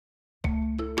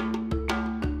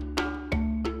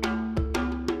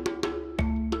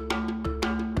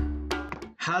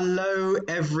Hello,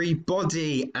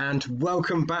 everybody, and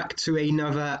welcome back to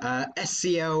another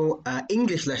SCL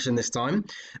English lesson this time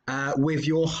with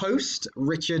your host,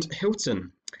 Richard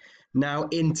Hilton. Now,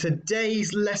 in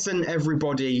today's lesson,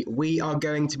 everybody, we are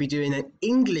going to be doing an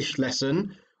English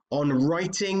lesson on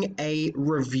writing a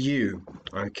review.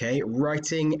 Okay,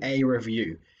 writing a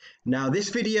review. Now, this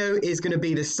video is going to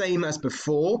be the same as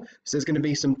before, so there's going to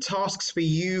be some tasks for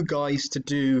you guys to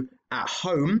do at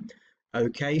home.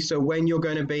 Okay, so when you're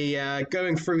going to be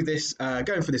going through this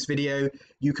video,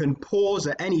 you can pause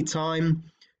at any time,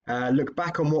 look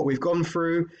back on what we've gone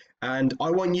through, and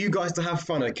I want you guys to have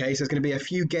fun. Okay, so there's going to be a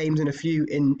few games and a few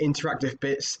interactive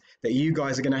bits that you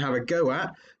guys are going to have a go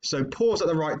at. So pause at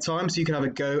the right time so you can have a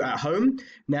go at home.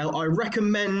 Now, I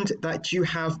recommend that you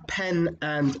have pen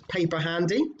and paper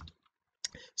handy,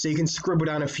 so you can scribble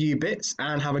down a few bits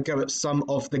and have a go at some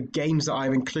of the games that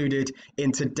I've included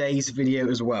in today's video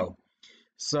as well.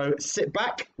 So sit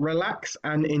back, relax,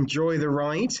 and enjoy the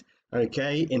ride,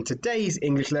 okay, in today's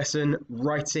English lesson,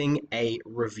 writing a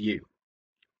review.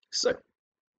 So,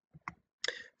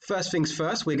 first things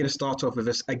first, we're going to start off with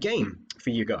a game for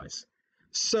you guys.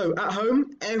 So, at home,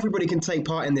 everybody can take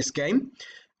part in this game.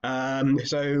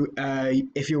 If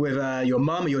you're with your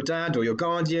mum or your dad or your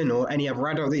guardian or any other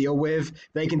adult that you're with,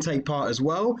 they can take part as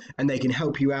well, and they can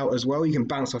help you out as well. You can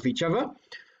bounce off each other.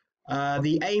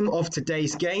 The aim of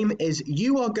today's game is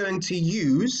you are going to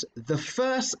use the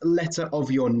first letter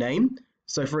of your name.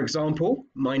 So for example,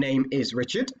 my name is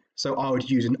Richard, so I would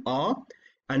use an R,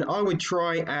 and I would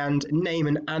try and name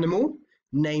an animal,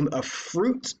 name a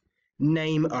fruit,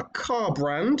 name a car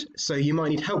brand, so you might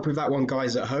need help with that one,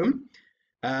 guys, at home,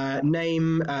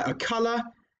 name a colour,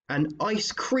 an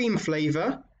ice cream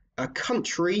flavour, a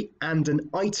country, and an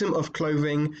item of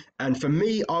clothing. And for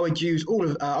me, I would use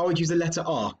the letter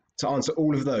R to answer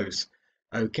all of those.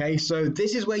 Okay, so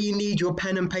this is where you need your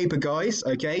pen and paper, guys.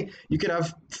 Okay, you can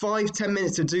have 5-10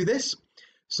 minutes to do this.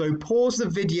 So pause the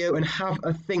video and have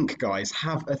a think, guys.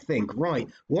 Have a think. Right,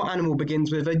 what animal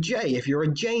begins with a J if you're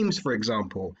a James, for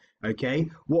example?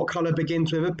 Okay, what color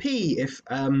begins with a P if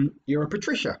you're a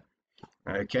Patricia?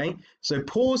 Okay, so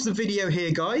pause the video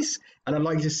here, guys, and I'd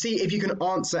like to see if you can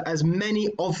answer as many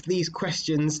of these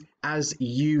questions as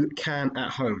you can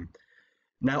at home.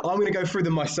 Now, I'm going to go through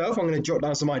them myself. I'm going to jot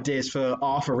down some ideas for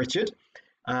R for Richard,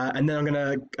 and then I'm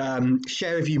going to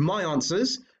share with you my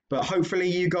answers, but hopefully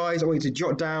you guys, I want you to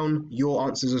jot down your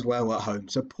answers as well at home.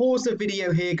 So pause the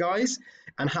video here, guys,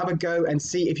 and have a go and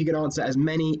see if you can answer as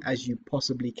many as you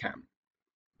possibly can.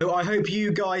 So I hope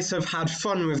you guys have had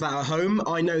fun with that at home.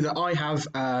 I know that I have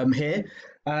here.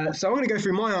 So I'm going to go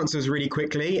through my answers really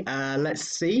quickly. Let's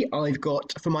see. I've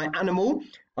got, for my animal,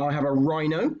 I have a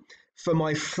rhino. For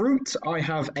my fruit, I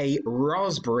have a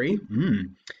raspberry.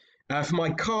 For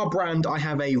my car brand, I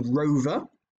have a Rover.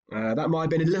 That might have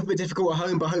been a little bit difficult at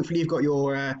home, but hopefully you've got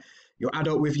your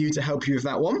adult with you to help you with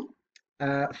that one.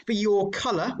 For your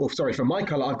colour, for my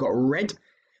colour, I've got red.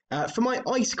 For my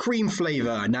ice cream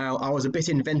flavour, now I was a bit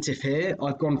inventive here.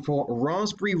 I've gone for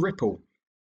raspberry ripple.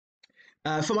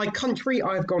 For my country,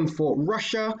 I've gone for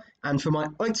Russia. And for my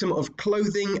item of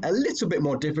clothing, a little bit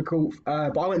more difficult,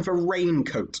 but I went for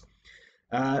raincoat.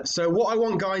 So what I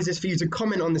want, guys, is for you to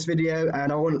comment on this video,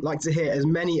 and I would like to hear as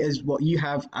many as what you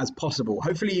have as possible.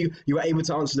 Hopefully you were able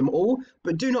to answer them all,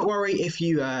 but do not worry if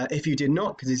you did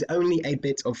not, because it's only a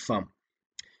bit of fun.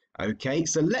 Okay,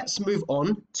 so let's move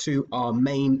on to our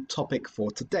main topic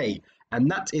for today, and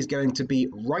that is going to be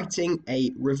writing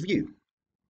a review.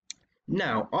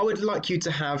 Now, I would like you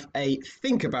to have a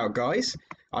think about, guys.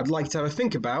 I'd like to have a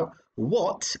think about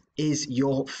what is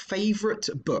your favourite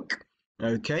book.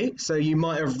 Okay, so you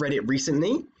might have read it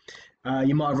recently.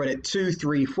 You might have read it 2,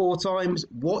 3, 4 times.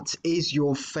 What is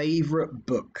your favourite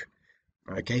book?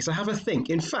 Okay, so have a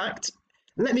think. In fact,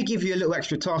 let me give you a little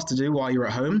extra task to do while you're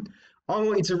at home. I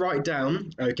want you to write down,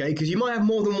 okay, because you might have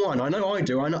more than one. I know I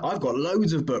do. I've got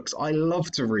loads of books. I love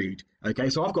to read.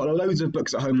 Okay, so I've got loads of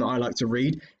books at home that I like to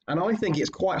read, and I think it's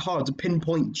quite hard to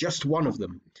pinpoint just one of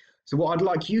them. So what I'd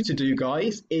like you to do,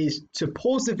 guys, is to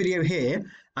pause the video here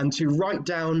and to write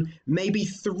down maybe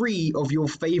 3 of your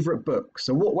favourite books.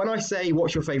 So when I say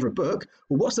what's your favourite book,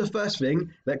 well, what's the first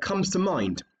thing that comes to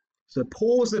mind? So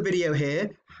pause the video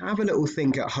here, have a little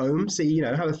think at home, see,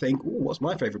 have a think, what's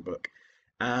my favourite book?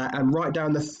 And write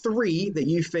down the 3 that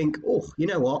you think, oh, you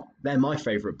know what, they're my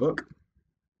favourite book.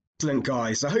 Excellent,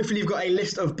 guys. So hopefully you've got a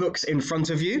list of books in front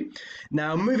of you.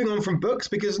 Now, moving on from books,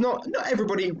 because not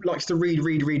everybody likes to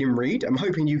read. I'm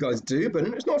hoping you guys do, but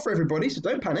it's not for everybody, so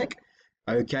don't panic.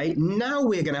 Okay, now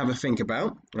we're going to have a think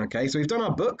about, okay, so we've done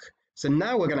our book, so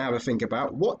now we're going to have a think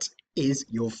about what is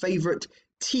your favourite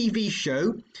TV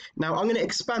show. Now, I'm going to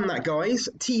expand that, guys.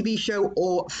 TV show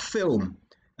or film.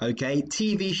 Okay,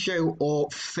 TV show or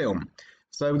film.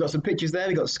 So we've got some pictures there.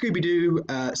 We've got Scooby-Doo,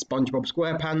 SpongeBob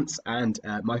SquarePants, and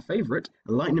my favourite,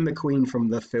 Lightning McQueen from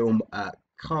the film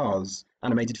Cars,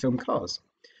 animated film Cars.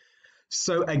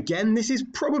 So again, this is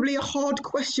probably a hard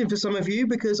question for some of you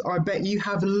because I bet you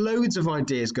have loads of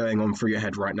ideas going on through your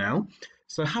head right now.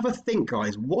 So have a think,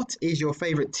 guys. What is your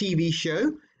favourite TV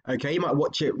show? Okay, you might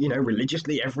watch it,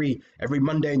 religiously every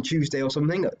Monday and Tuesday or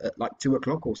something at like 2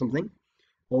 o'clock or something.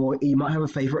 Or you might have a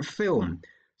favourite film.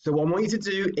 So what I want you to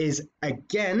do is,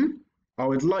 again, I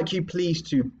would like you please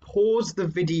to pause the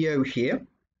video here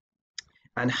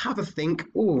and have a think.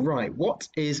 All right, what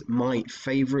is my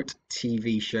favourite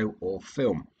TV show or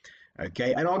film?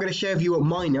 Okay, and I'm going to share with you what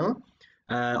mine are.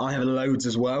 I have loads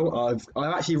as well.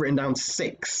 I've actually written down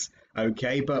 6.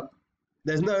 Okay, but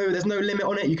there's no limit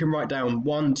on it. You can write down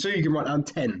 1, 2. You can write down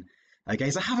 10. Okay,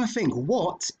 so have a think.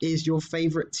 What is your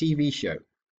favourite TV show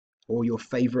or your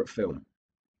favourite film?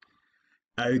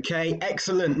 Okay,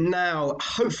 excellent. Now,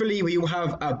 hopefully we will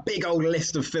have a big old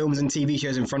list of films and TV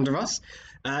shows in front of us.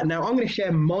 Now, I'm going to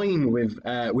share mine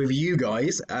with you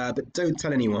guys, but don't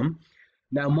tell anyone.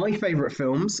 Now, my favourite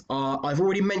films are, I've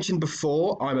already mentioned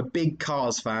before, I'm a big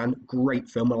Cars fan. Great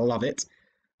film, I love it.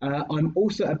 I'm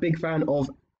also a big fan of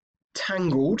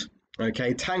Tangled.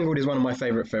 Okay, Tangled is one of my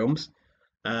favourite films,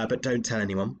 but don't tell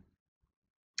anyone.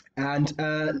 And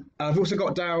I've also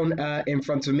got down in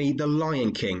front of me The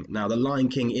Lion King. Now, The Lion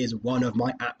King is one of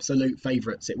my absolute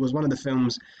favourites. It was one of the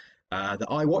films that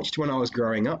I watched when I was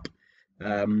growing up.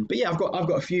 But yeah, I've got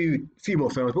a few more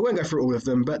films, but we won't go through all of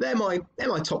them. But they're my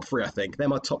top 3, I think. They're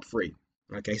my top 3.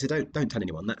 Okay, so don't tell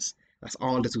anyone. That's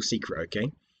our little secret.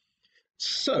 Okay.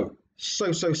 So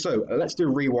let's do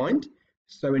a rewind.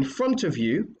 So in front of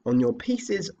you on your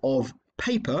pieces of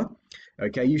paper,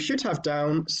 okay, you should have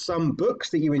down some books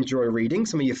that you enjoy reading,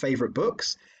 some of your favorite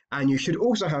books, and you should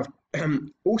also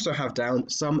have down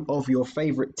some of your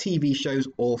favorite TV shows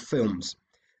or films.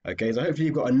 Okay, so hopefully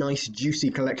you've got a nice juicy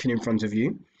collection in front of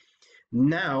you.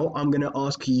 Now I'm going to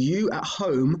ask you at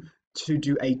home to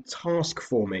do a task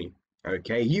for me.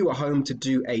 Okay, you at home to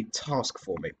do a task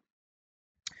for me.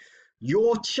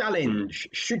 Your challenge,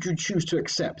 should you choose to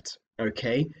accept,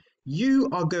 okay, you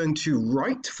are going to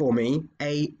write for me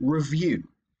a review.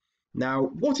 Now,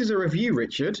 what is a review,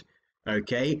 Richard?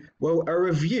 Okay, well, a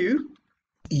review,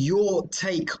 your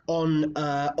take on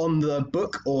the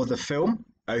book or the film.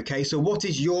 Okay, so what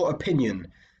is your opinion?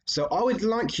 So I would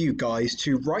like you guys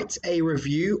to write a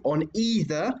review on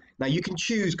either, now you can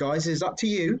choose, guys, it's up to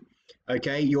you,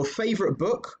 okay, your favorite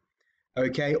book,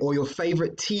 okay, or your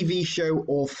favorite TV show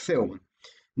or film.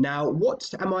 Now, what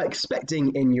am I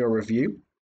expecting in your review?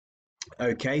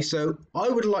 Okay, so I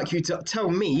would like you to tell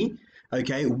me,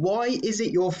 okay, why is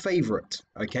it your favorite?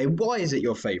 Okay, why is it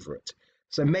your favorite?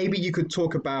 So maybe you could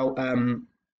talk about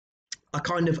a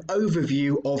kind of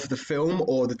overview of the film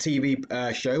or the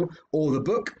TV show or the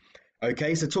book.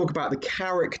 Okay, so talk about the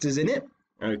characters in it.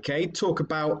 Okay, talk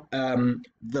about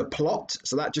the plot.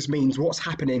 So that just means what's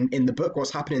happening in the book,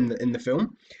 what's happening in the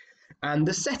film, and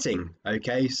the setting.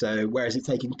 Okay, so where is it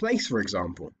taking place, for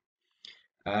example?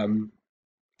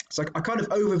 So I kind of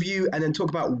overview and then talk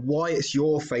about why it's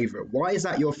your favorite. Why is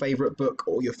that your favorite book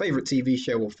or your favorite TV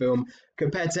show or film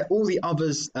compared to all the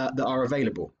others that are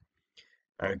available?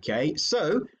 Okay,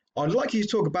 so I'd like you to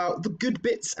talk about the good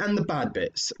bits and the bad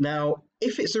bits. Now,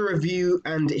 if it's a review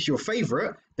and it's your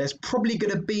favorite, there's probably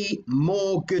going to be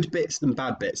more good bits than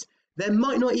bad bits. There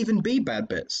might not even be bad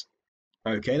bits.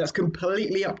 Okay, that's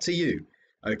completely up to you.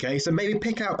 Okay, so maybe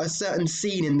pick out a certain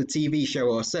scene in the TV show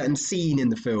or a certain scene in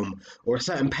the film or a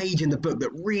certain page in the book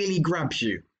that really grabs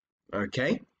you.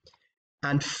 Okay,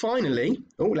 and finally,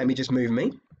 oh, let me just move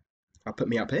me. I'll put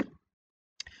me up here.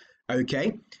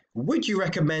 Okay, would you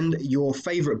recommend your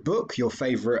favorite book, your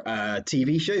favorite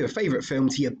TV show, your favorite film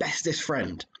to your bestest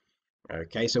friend?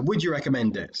 Okay, so would you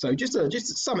recommend it? So just to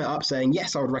sum it up, saying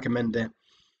yes, I would recommend it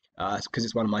because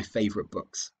it's one of my favorite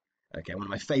books. Okay, one of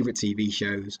my favorite TV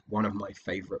shows, one of my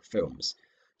favorite films.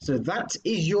 So that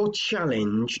is your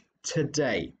challenge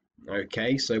today.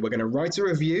 Okay, so we're going to write a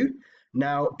review.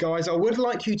 Now, guys, I would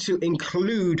like you to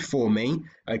include for me,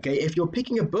 okay, if you're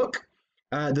picking a book,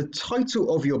 the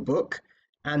title of your book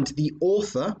and the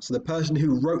author, so the person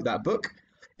who wrote that book.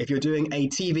 If you're doing a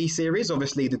TV series,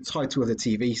 obviously the title of the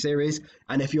TV series.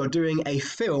 And if you're doing a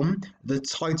film, the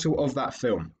title of that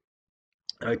film.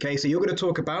 Okay, so you're going to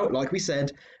talk about, like we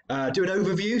said, do an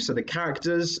overview, so the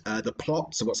characters, the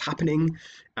plot, so what's happening,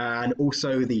 and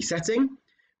also the setting.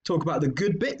 Talk about the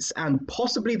good bits and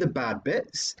possibly the bad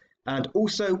bits. And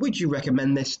also, would you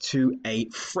recommend this to a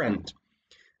friend?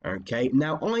 Okay,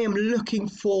 now I am looking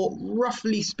for,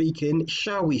 roughly speaking,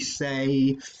 shall we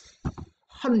say,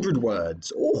 100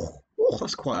 words. Oh,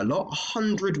 that's quite a lot.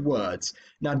 100 words.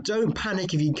 Now, don't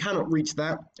panic if you cannot reach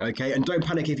that, okay? And don't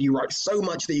panic if you write so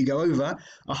much that you go over.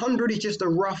 100 is just a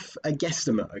rough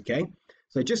guesstimate, okay?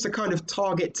 So just a kind of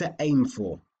target to aim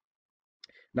for.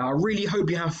 Now, I really hope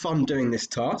you have fun doing this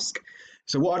task.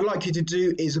 So what I'd like you to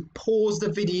do is pause the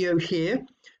video here,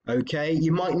 okay?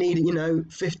 You might need,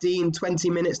 15, 20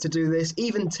 minutes to do this,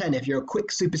 even 10 if you're a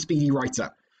quick, super speedy writer,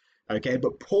 okay?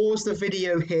 But pause the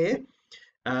video here.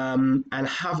 And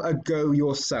have a go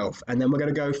yourself. And then we're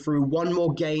going to go through one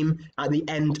more game at the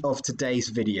end of today's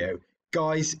video.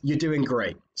 Guys, you're doing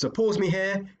great. So pause me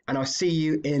here and I'll see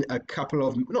you in not a couple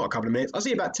of minutes. I'll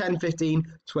see you about 10, 15,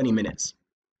 20 minutes.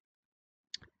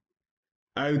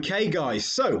 Okay, guys,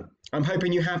 so I'm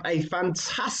hoping you have a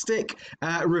fantastic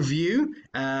review.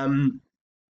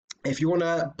 If you want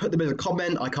to put them as a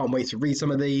comment, I can't wait to read some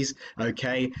of these.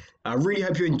 Okay, I really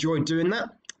hope you enjoyed doing that.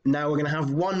 Now we're going to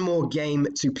have one more game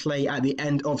to play at the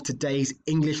end of today's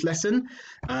English lesson.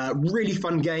 Really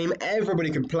fun game.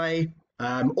 Everybody can play,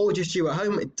 or just you at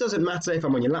home. It doesn't matter if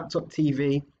I'm on your laptop,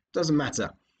 TV. Doesn't matter.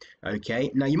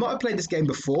 Okay. Now you might have played this game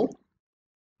before.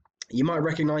 You might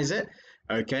recognize it.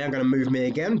 Okay. I'm going to move me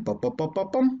again. Bum, bum, bum, bum,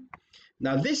 bum.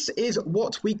 Now this is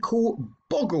what we call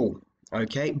Boggle.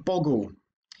 Okay, Boggle.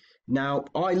 Now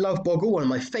I love Boggle. One of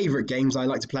my favorite games I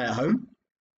like to play at home.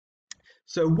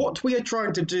 So what we are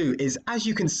trying to do is, as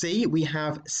you can see, we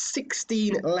have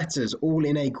 16 letters all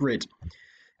in a grid.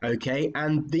 Okay,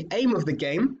 and the aim of the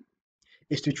game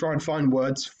is to try and find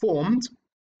words formed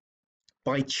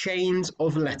by chains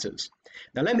of letters.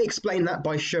 Now let me explain that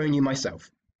by showing you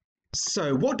myself.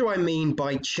 So what do I mean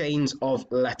by chains of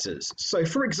letters? So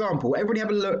for example, everybody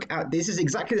have a look at this. Is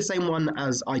exactly the same one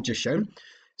as I just shown.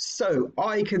 So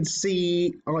I could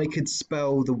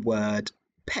spell the word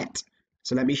pet.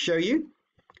 So let me show you.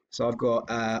 So I've got,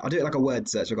 I'll do it like a word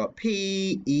search. I've got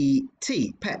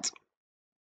P-E-T, pet.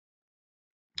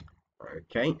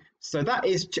 Okay, so that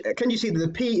is, can you see that the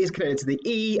P is connected to the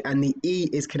E and the E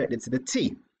is connected to the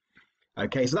T?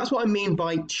 Okay, so that's what I mean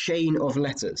by chain of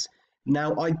letters.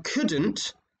 Now, I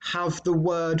couldn't have the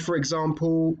word, for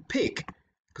example, pig,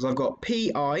 because I've got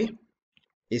P-I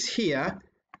is here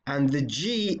and the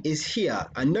G is here.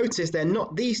 And notice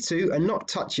these two are not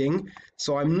touching,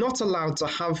 so I'm not allowed to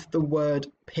have the word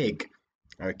pig.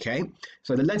 Okay,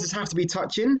 so the letters have to be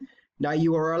touching. Now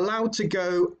you are allowed to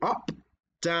go up,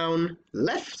 down,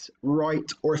 left, right,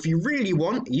 or if you really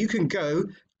want, you can go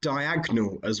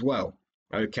diagonal as well.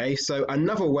 Okay, so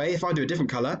another way, if I do a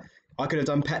different color, I could have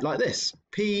done pet like this.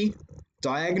 P,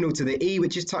 diagonal to the E,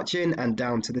 which is touching, and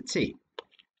down to the T.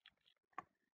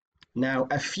 Now,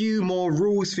 a few more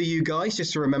rules for you guys,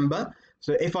 just to remember.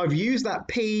 So if I've used that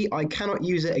P, I cannot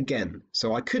use it again.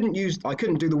 So I couldn't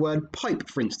do the word pipe,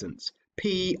 for instance.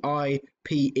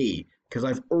 P-I-P-E, because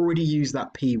I've already used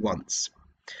that P once.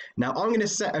 Now, I'm going to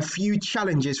set a few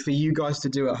challenges for you guys to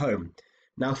do at home.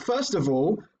 Now, first of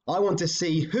all, I want to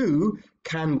see who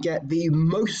can get the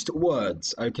most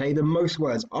words, okay? The most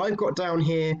words. I've got down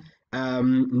here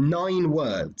 9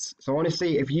 words. So I want to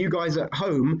see if you guys at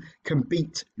home can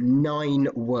beat 9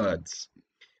 words.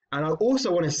 And I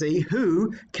also want to see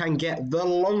who can get the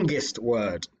longest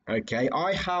word. Okay,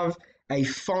 I have a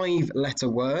 5-letter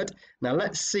word. Now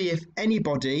let's see if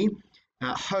anybody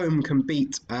at home can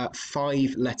beat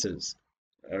 5 letters.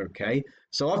 Okay,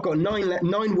 so I've got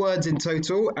 9 words in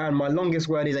total, and my longest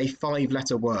word is a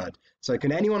 5-letter word. So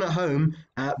can anyone at home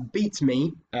beat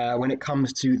me when it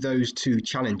comes to those 2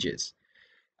 challenges?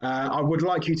 I would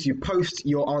like you to post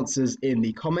your answers in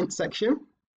the comment section.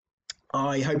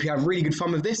 I hope you have really good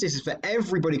fun with this. This is for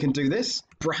everybody can do this.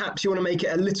 Perhaps you want to make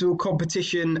it a little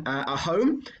competition at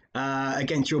home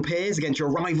against your peers, against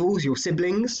your rivals, your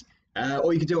siblings.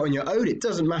 Or you can do it on your own. It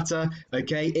doesn't matter.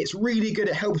 Okay, it's really good.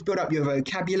 It helps build up your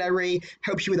vocabulary,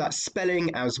 helps you with that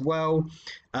spelling as well.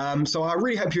 So I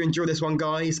really hope you enjoy this one,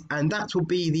 guys. And that will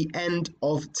be the end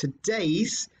of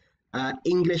today's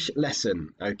English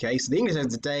lesson. Okay, so the English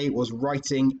lesson today was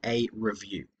writing a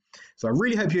review. So I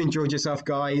really hope you enjoyed yourself,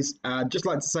 guys. Just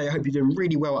like to say, I hope you're doing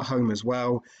really well at home as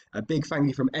well. A big thank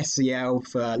you from SCL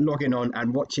for logging on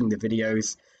and watching the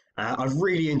videos. I've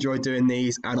really enjoyed doing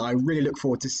these, and I really look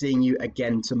forward to seeing you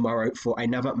again tomorrow for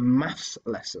another maths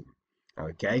lesson.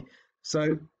 Okay,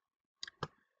 so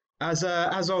as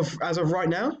of right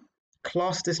now,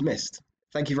 class dismissed.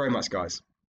 Thank you very much, guys.